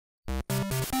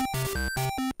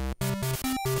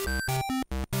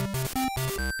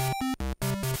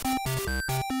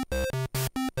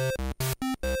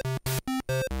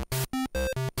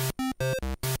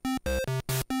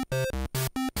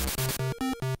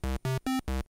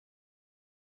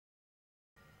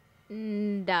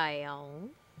Dial.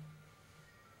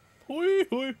 Hoi,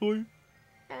 hoi, hoi.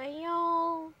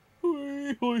 Dial.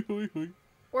 Hoi, hoi, hoi, hoi.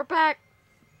 We're back.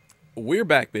 We're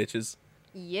back, bitches.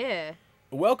 Yeah.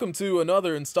 Welcome to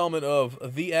another installment of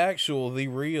the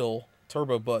real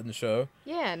Turbo Button Show.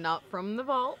 Yeah, not from the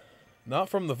vault. Not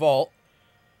from the vault.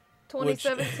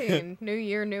 2017. New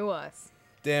year, new us.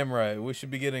 Damn right. We should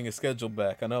be getting a schedule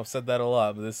back. I know I've said that a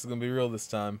lot, but this is going to be real this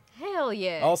time. Hell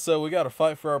yeah. Also, we got to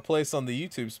fight for our place on the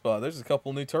YouTube spot. There's a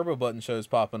couple new Turbo Button shows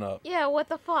popping up. Yeah, what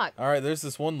the fuck? Alright, there's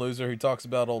this one loser who talks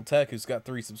about old tech who's got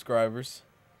 3 subscribers.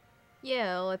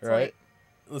 Yeah, let's Right?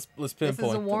 Let's pinpoint this is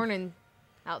a them. warning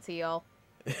out to y'all.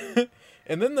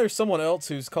 And then there's someone else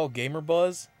who's called Gamer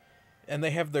Buzz, and they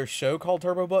have their show called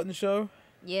Turbo Button Show.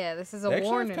 Yeah, this is a They actually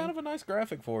warning. have kind of a nice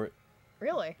graphic for it.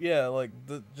 Really? Yeah, like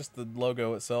just the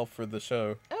logo itself for the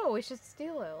show. Oh, we should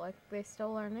steal it like they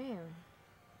stole our name.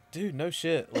 Dude, no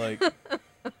shit. Like,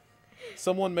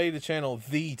 someone made a channel,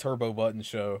 The Turbo Button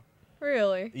Show.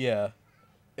 Really? Yeah.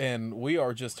 And we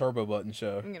are just Turbo Button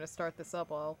Show. I'm gonna start this up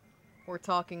while we're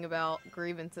talking about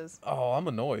grievances. Oh, I'm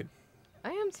annoyed. I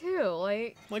am too,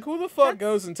 Like, who the fuck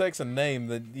goes and takes a name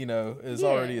that, you know, is Yeah.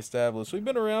 already established? We've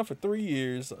been around for 3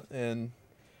 years, and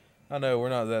I know we're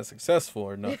not that successful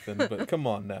or nothing, but come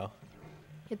on now.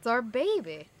 it's our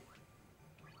baby.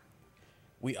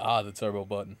 We are the Turbo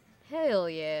Button. Hell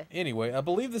yeah. Anyway, I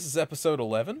believe this is episode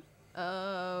 11.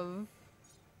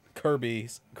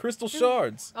 Kirby's Crystal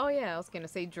Shards. Oh yeah, I was gonna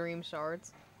say Dream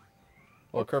Shards.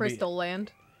 Well, Or Kirby Crystal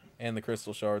Land. and the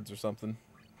Crystal Shards or something.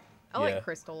 I yeah. like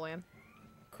Crystal Land.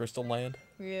 Crystal Land?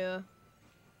 Yeah.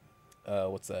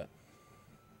 What's that?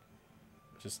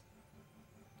 Just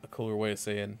a cooler way of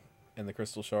saying and the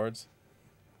Crystal Shards?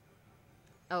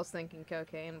 I was thinking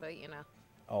cocaine, but you know.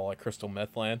 Oh, like Crystal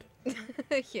Meth Land?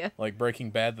 Yeah. Like Breaking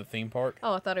Bad, the theme park?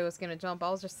 Oh, I thought he was gonna jump. I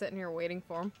was just sitting here waiting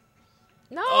for him.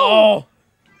 No! Oh!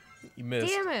 You missed.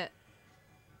 Damn it!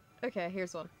 Okay,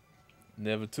 here's one.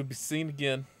 Never to be seen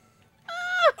again.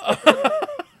 I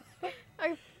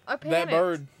panicked. That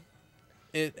bird,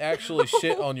 it actually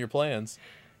shit on your plans.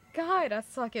 God, I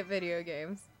suck at video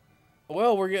games.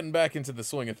 Well, we're getting back into the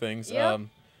swing of things. Yep.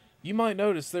 You might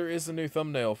notice there is a new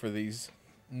thumbnail for these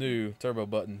new Turbo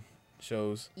Button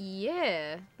shows.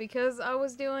 Yeah, because I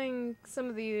was doing some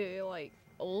of the,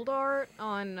 old art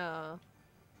on,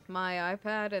 my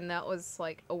iPad, and that was,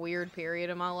 a weird period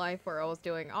in my life where I was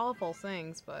doing awful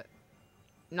things, but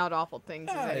not awful things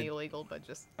as any illegal, but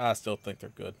just I still think they're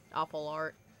good. awful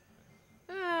art.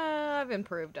 I've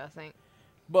improved, I think.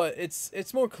 But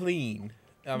it's more clean.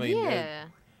 I mean, yeah.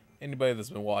 Anybody that's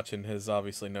been watching has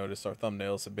obviously noticed our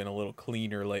thumbnails have been a little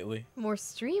cleaner lately. More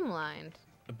streamlined.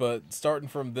 But starting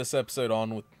from this episode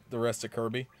on with the rest of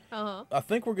Kirby, Uh-huh. I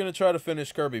think we're going to try to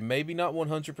finish Kirby. Maybe not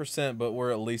 100%, but we're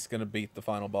at least going to beat the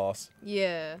final boss.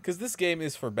 Yeah. Because this game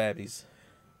is for babbies.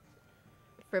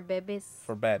 For babies.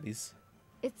 For babbies.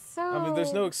 It's so... I mean,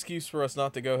 there's no excuse for us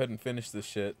not to go ahead and finish this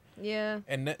shit. Yeah.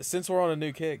 And since we're on a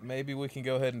new kick, maybe we can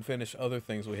go ahead and finish other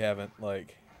things we haven't.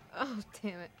 Like, Oh,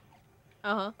 damn it.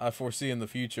 Uh-huh. I foresee in the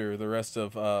future the rest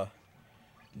of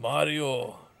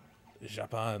Mario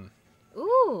Japan.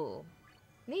 Ooh.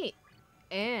 Neat.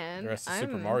 And The rest of I'm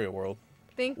Super Mario World.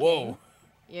 thinking... Whoa.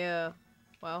 Yeah.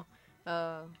 Well,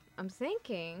 I'm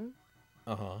thinking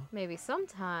Uh-huh. maybe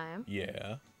sometime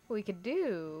Yeah. we could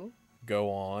do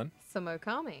Go on. some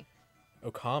Okami.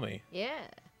 Okami. Yeah.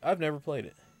 I've never played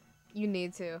it. You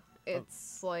need to.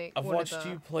 It's like I've one of watched the...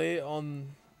 you play it on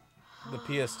the What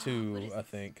PS2, is I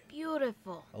think,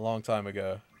 Beautiful. a long time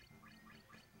ago.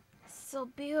 So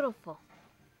beautiful.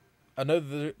 I know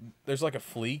there's like a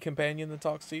flea companion that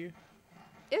talks to you.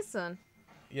 Isun.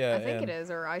 Yeah, I think and, it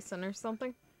is, or Ison or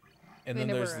something. And They then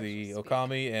never there's actually the speak.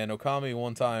 Okami, and Okami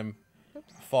one time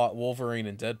Oops. fought Wolverine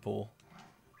and Deadpool.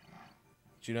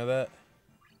 Did you know that?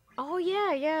 Oh,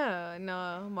 yeah, yeah.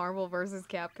 No, Marvel versus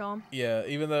Capcom. Yeah,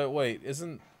 even though, wait, is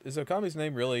Okami's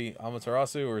name really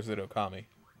Amaterasu, or is it Okami?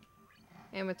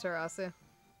 Amaterasu.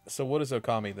 So what is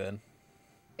Okami then?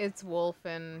 It's wolf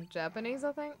in Japanese,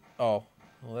 I think. Oh,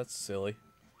 well that's silly.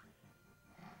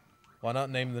 Why not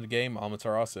name the game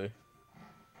Amaterasu?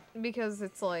 Because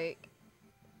it's I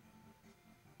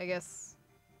guess,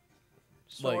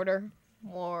 Like- shorter,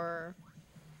 more...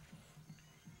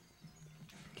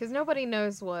 Because nobody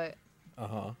knows what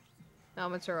Uh-huh.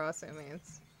 Amaterasu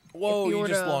means. Whoa, you you were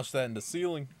just to- launched that into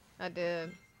ceiling. I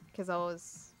did. Because I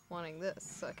was wanting this,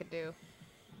 so I could do...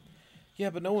 Yeah,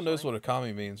 but no one knows what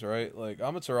Okami means, right? Like,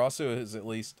 Amaterasu is at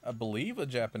least, I believe, a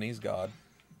Japanese god.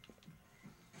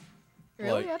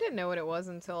 Really? Like- I didn't know what it was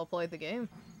until I played the game.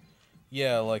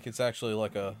 Yeah, like, it's actually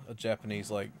like a Japanese,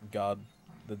 like, god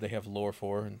that they have lore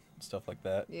for and stuff like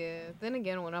that. Yeah. Then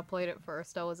again, when I played it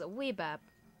first, I was a wee bab.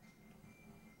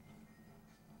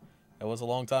 That was a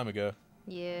long time ago.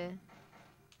 Yeah.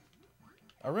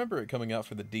 I remember it coming out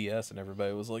for the DS and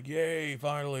everybody was like, yay,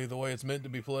 finally, the way it's meant to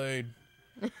be played.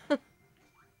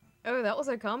 Oh, that was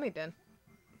Okami Den.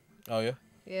 Oh, yeah?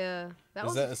 Yeah.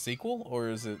 Is that a sequel, or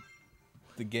is it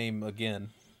the game again?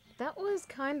 That was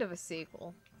kind of a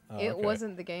sequel. Oh, It okay.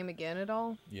 wasn't the game again at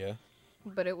all, Yeah.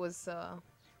 but it was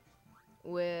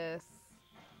with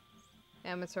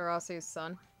Amaterasu's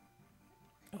son.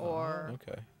 Or Oh,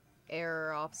 okay. heir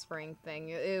or offspring thing.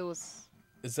 It was...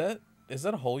 Is that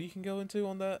a hole you can go into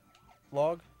on that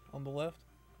log on the left?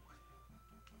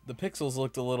 The pixels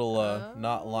looked a little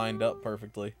not lined up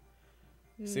perfectly.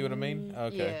 See what I mean?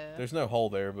 Okay. Yeah. There's no hole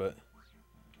there, but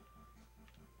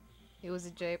It was a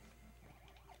jape.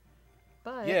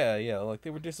 But... yeah, like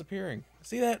they were disappearing.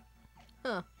 See that?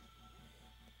 Huh.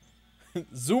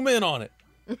 Zoom in on it.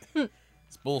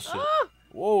 It's bullshit. Ah!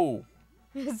 Whoa.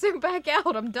 Zoom back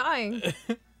out, I'm dying.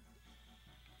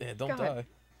 Yeah, don't God. die.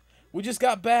 We just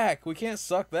got back. We can't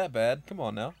suck that bad. Come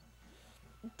on now.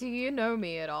 Do you know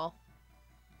me at all?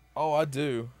 Oh, I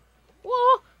do.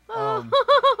 Whoa!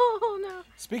 Oh, no.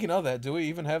 Speaking of that, do we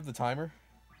even have the timer?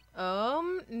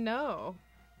 No.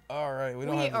 All right, we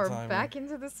don't We have the are timer. back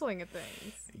into the swing of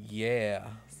things. Yeah.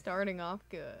 Starting off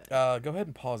good. Go ahead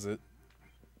and pause it.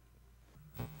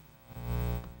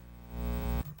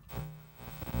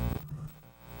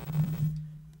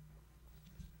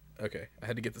 Okay, I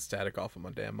had to get the static off of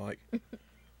my damn mic.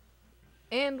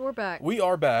 And we're back. We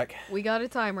are back. We got a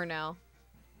timer now.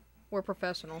 We're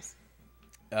professionals.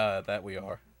 That we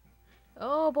are.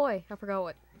 Oh boy, I forgot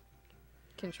what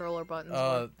controller buttons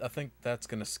were. I think that's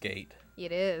gonna skate.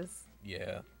 It is.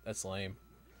 Yeah, that's lame.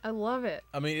 I love it.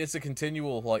 I mean, it's a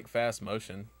continual, like, fast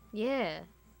motion, Yeah.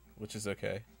 which is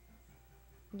okay.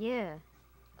 Yeah.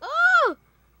 Oh!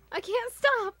 I can't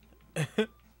stop!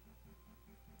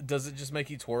 Does it just make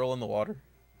you twirl in the water?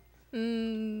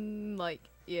 Like,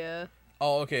 yeah.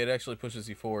 Oh, okay, it actually pushes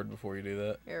you forward before you do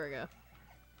that. Here we go.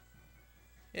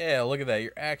 Yeah, look at that.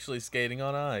 You're actually skating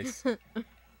on ice.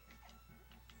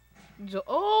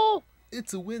 Oh!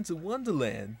 It's a winter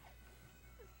wonderland.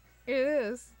 It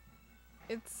is.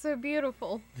 It's so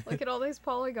beautiful. Look at all these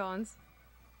polygons.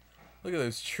 Look at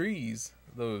those trees.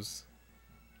 Those...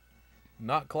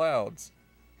 not clouds.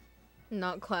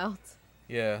 Not clouds.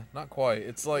 Yeah, not quite.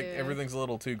 It's like Yeah. everything's a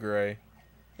little too gray.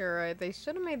 You're right. They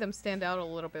should have made them stand out a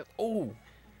little bit. Oh!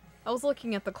 I was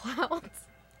looking at the clouds.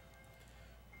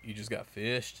 You just got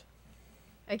fished.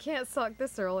 I can't suck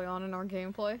this early on in our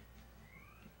gameplay.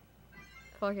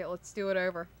 Fuck it, let's do it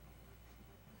over.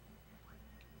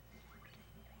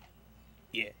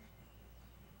 Yeah.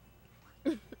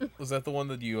 Was that the one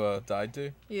that you died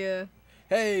to? Yeah.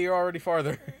 Hey, you're already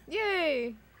farther.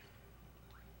 Yay!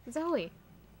 Zoe.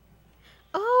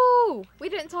 Oh! We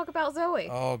didn't talk about Zoe.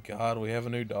 Oh god, we have a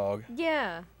new dog.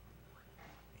 Yeah.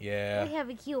 Yeah. We have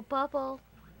a cute puppo.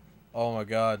 Oh my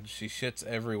god, she shits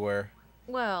everywhere.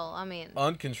 Well, I mean,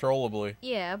 Uncontrollably.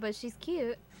 yeah, but she's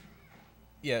cute.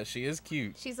 Yeah, she is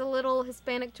cute. She's a little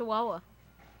Hispanic Chihuahua.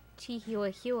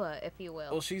 Chihuahua, if you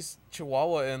will. Well, she's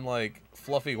Chihuahua and, like,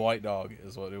 fluffy white dog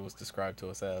is what it was described to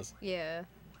us as. Yeah.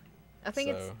 I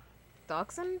think it's So,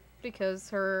 Dachshund because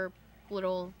her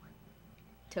little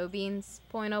toe beans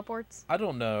point upwards. I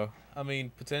don't know. I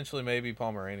mean, potentially maybe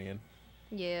Pomeranian.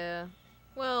 Yeah.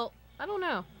 Well, I don't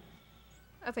know.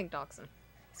 I think Dachshund.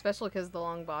 Especially because of the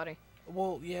long body.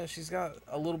 Well, yeah, she's got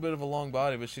a little bit of a long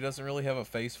body, but she doesn't really have a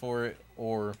face for it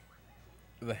or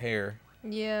the hair,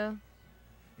 Yeah.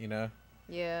 you know?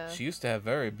 Yeah. She used to have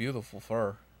very beautiful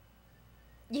fur.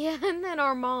 Yeah, and then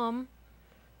our mom.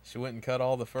 She went and cut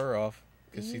all the fur off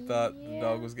because she thought the Yeah.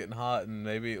 dog was getting hot and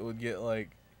maybe it would get,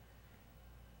 like,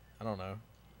 I don't know.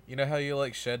 You know how you,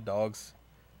 like, shed dogs,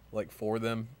 like, for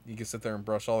them? You can sit there and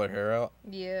brush all their hair out?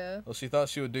 Yeah. Well, she thought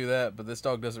she would do that, but this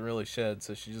dog doesn't really shed,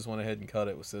 so she just went ahead and cut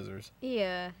it with scissors.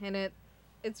 Yeah, and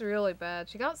it's really bad.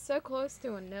 She got so close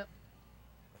to a nip.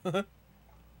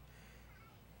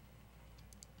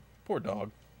 Poor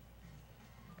dog.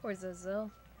 Poor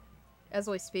Zazil. As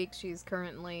we speak, she's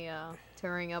currently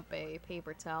tearing up a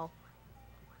paper towel.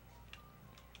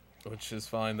 Which is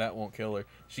fine, that won't kill her.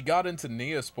 She got into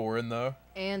Neosporin, though.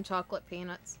 And chocolate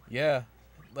peanuts. Yeah,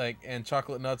 like, and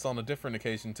chocolate nuts on a different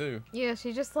occasion, too. Yeah,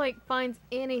 she just, like, finds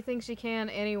anything she can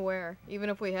anywhere, even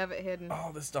if we have it hidden.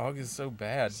 Oh, this dog is so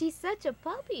bad. She's such a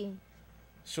puppy.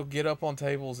 She'll get up on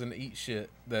tables and eat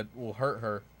shit that will hurt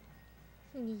her.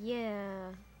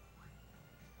 Yeah.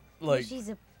 Like, She's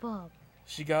a pup.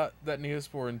 she got that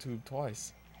Neosporin tube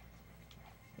twice.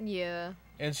 Yeah.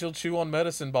 and she'll chew on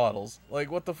medicine bottles.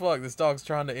 Like, what the fuck? This dog's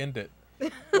trying to end it.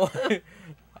 Like,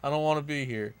 I don't want to be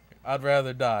here. I'd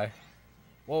rather die.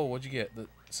 Whoa, what'd you get? The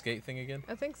skate thing again?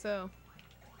 I think so.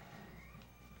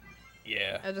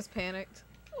 Yeah. I just panicked.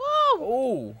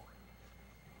 Whoa!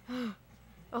 Oh!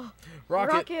 Oh,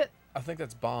 Rocket! I think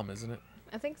that's bomb, isn't it?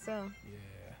 I think so.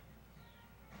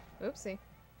 Yeah. Oopsie.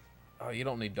 Oh, you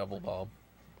don't need double bomb.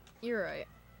 You're right.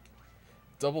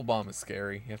 Double bomb is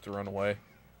scary. You have to run away.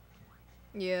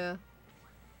 Yeah.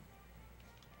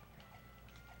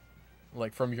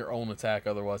 Like, from your own attack,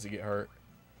 otherwise you get hurt.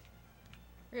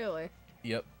 Really?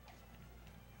 Yep.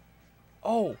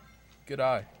 Oh! Good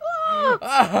eye.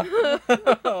 Ah!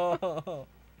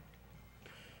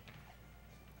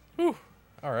 Whew.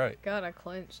 Alright. God, I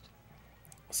clenched.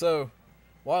 So,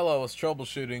 while I was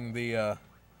troubleshooting the,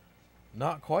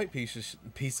 not quite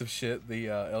piece of shit, the,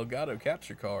 Elgato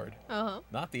capture card. Uh-huh.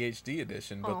 Not the HD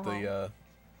edition, but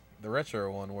the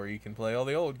retro one where you can play all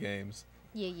the old games.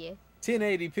 Yeah.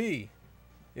 1080p,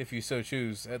 if you so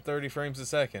choose, at 30 frames a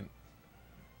second.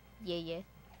 Yeah.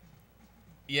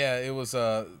 Yeah, it was,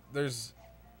 there's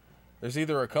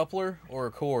either a coupler or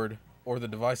a cord, or the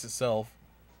device itself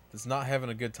that's not having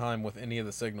a good time with any of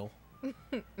the signal.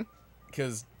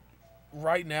 Because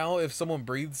right now, if someone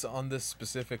breathes on this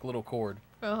specific little cord,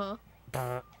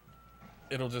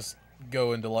 it'll just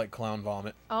go into, like, clown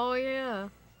vomit. Oh, yeah.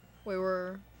 We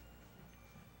were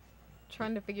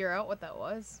trying to figure out what that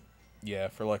was. Yeah,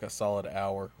 for like a solid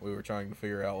hour, we were trying to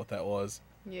figure out what that was.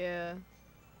 Yeah.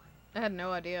 I had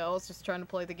no idea. I was just trying to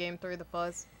play the game through the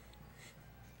fuzz.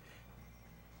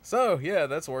 So, yeah,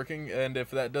 that's working, and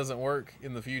if that doesn't work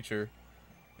in the future,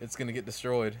 it's going to get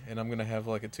destroyed, and I'm going to have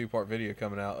like a 2-part video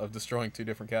coming out of destroying 2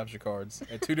 different capture cards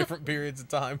at 2 different periods of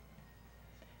time.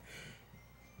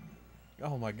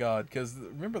 Oh my god, because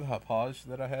remember the Hopage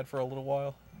that I had for a little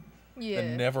while? Yeah.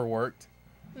 That never worked?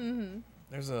 Mm-hmm.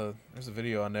 There's a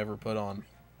video I never put on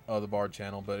the Bard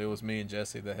channel, but it was me and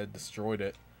Jesse that had destroyed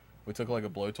it. We took like a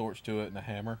blowtorch to it and a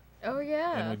hammer. Oh,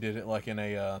 yeah. And we did it like in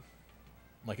a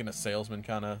salesman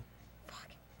kind of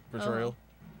portrayal.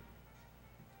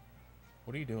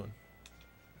 What are you doing?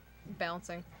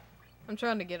 Bouncing. I'm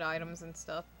trying to get items and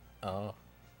stuff. Oh.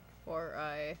 Before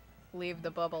I leave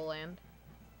the bubble land.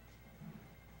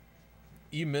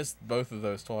 You missed both of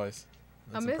those twice.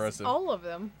 That's I missed impressive. all of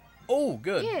them. Oh,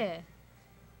 good. Yeah.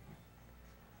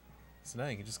 So now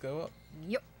you can just go up.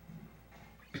 Yep.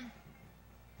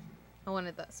 I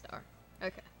wanted that star.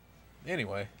 Okay.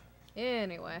 Anyway.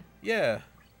 Yeah,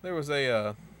 there was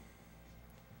here's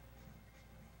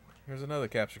another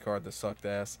capture card that sucked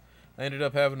ass. I ended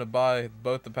up having to buy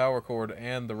both the power cord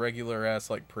and the regular ass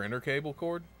like printer cable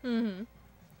cord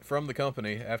from the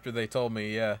company after they told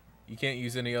me, yeah, you can't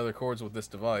use any other cords with this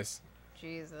device.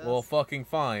 Jesus. Well, fucking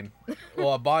fine.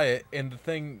 Well, I buy it and the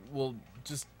thing will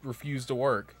just refuse to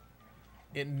work.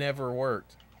 It never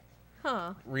worked.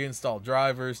 Huh. Reinstalled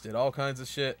drivers, did all kinds of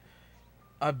shit.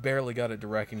 I barely got it to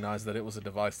recognize that it was a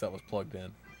device that was plugged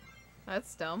in.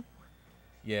 That's dumb.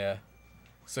 Yeah.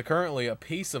 So currently a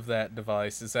piece of that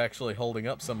device is actually holding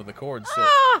up some of the cords. So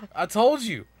Ah! I told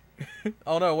you!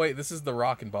 Oh no, wait, this is the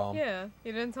rockin' bomb. Yeah,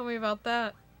 you didn't tell me about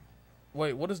that.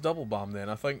 Wait, what is double bomb then?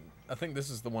 I think this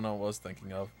is the one I was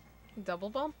thinking of. Double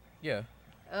bomb? Yeah.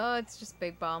 It's just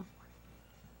big bomb.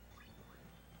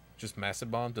 Just massive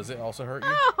bomb? Does it also hurt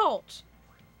you? Ouch!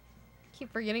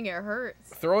 Keep forgetting it hurts.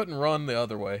 Throw it and run the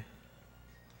other way.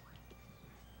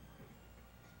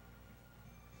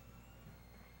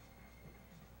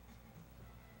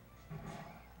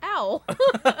 Ow!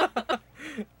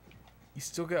 You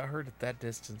still got hurt at that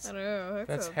distance. I know.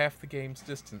 That's half the game's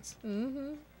distance.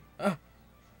 Mm-hmm. Ah.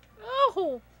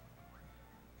 Oh!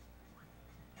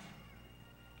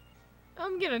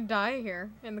 I'm gonna die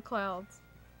here in the clouds.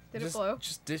 Did it blow?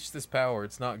 Just ditch this power.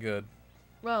 It's not good.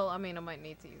 Well, I mean, I might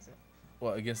need to use it.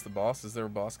 What, against the boss? Is there a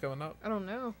boss coming up? I don't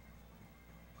know.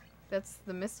 That's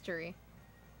the mystery.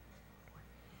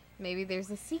 Maybe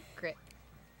there's a secret.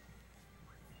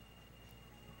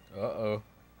 Uh-oh.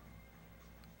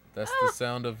 That's the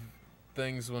sound of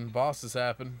things when bosses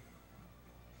happen.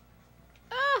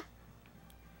 Ah!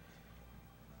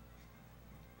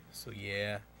 So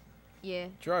yeah. Yeah.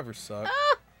 Drivers suck.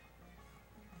 Ah!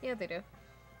 Yeah, they do.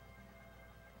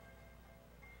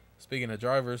 Speaking of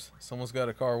drivers, someone's got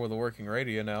a car with a working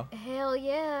radio now. Hell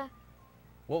yeah.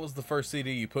 What was the first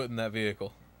CD you put in that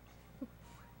vehicle?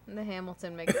 The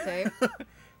Hamilton mixtape.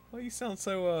 Well, you sound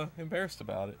so embarrassed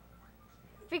about it.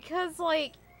 Because,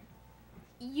 like,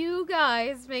 you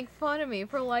guys make fun of me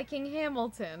for liking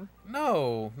Hamilton.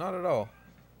 No, not at all.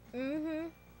 Mm-hmm.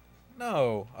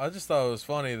 No, I just thought it was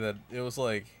funny that it was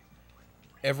like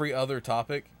every other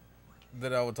topic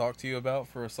that I would talk to you about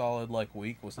for a solid like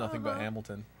week was nothing but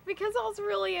Hamilton. Because I was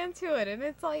really into it, and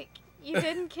it's like you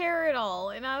didn't care at all,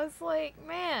 and I was like,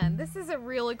 man, this is a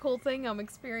really cool thing I'm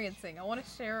experiencing. I want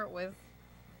to share it with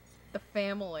the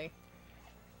family.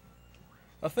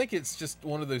 I think it's just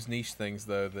one of those niche things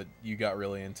though that you got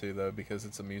really into though because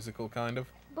it's a musical kind of.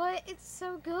 But it's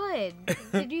so good.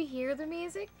 Did you hear the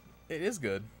music? It is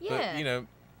good. Yeah. But, you know,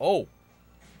 oh.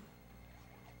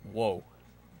 Whoa.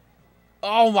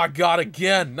 Oh my god,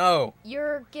 again, no.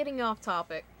 You're getting off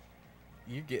topic.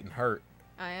 You're getting hurt.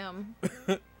 I am.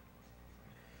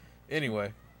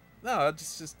 Anyway. No,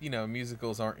 it's just, you know,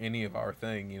 musicals aren't any of our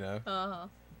thing, you know. Uh-huh.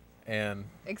 And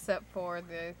except for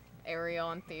the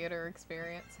Arion Theater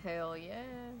experience. Hell yeah.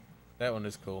 that one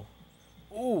is cool.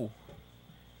 Ooh.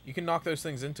 You can knock those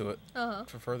things into it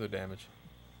for further damage.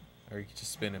 Or you can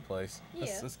just spin in place. Yeah.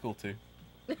 That's cool too.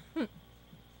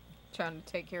 Trying to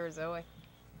take care of Zoe.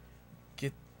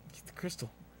 Get the crystal.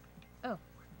 Oh.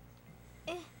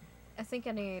 I think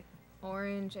I need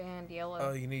orange and yellow.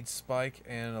 Oh, you need spike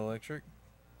and electric?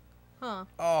 Huh.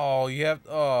 Oh, you have...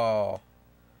 Oh.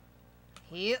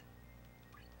 Yep.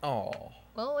 Oh.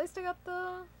 Well, at least I got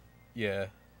the Yeah.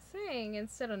 thing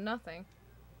instead of nothing.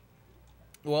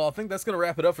 Well, I think that's going to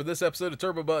wrap it up for this episode of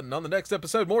Turbo Button. On the next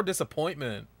episode, more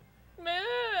disappointment. Meh.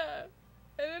 I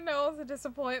didn't know it was a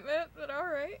disappointment, but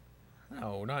alright.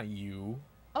 No, not you.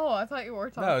 Oh, I thought you were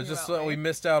talking about No, it's just that we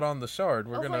missed out on the shard.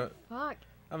 We're going to... Fuck.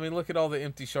 I mean, look at all the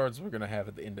empty shards we're going to have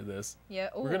at the end of this. Yeah,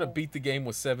 ooh. We're going to beat the game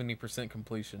with 70%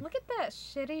 completion. Look at that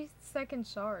shitty second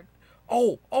shard.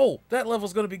 Oh, that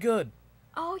level's going to be good.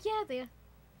 Oh, yeah,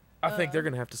 I think they're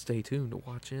going to have to stay tuned to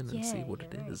watch in and yeah, see what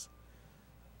it you're right. is.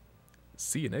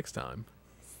 See you next time.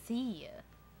 See ya.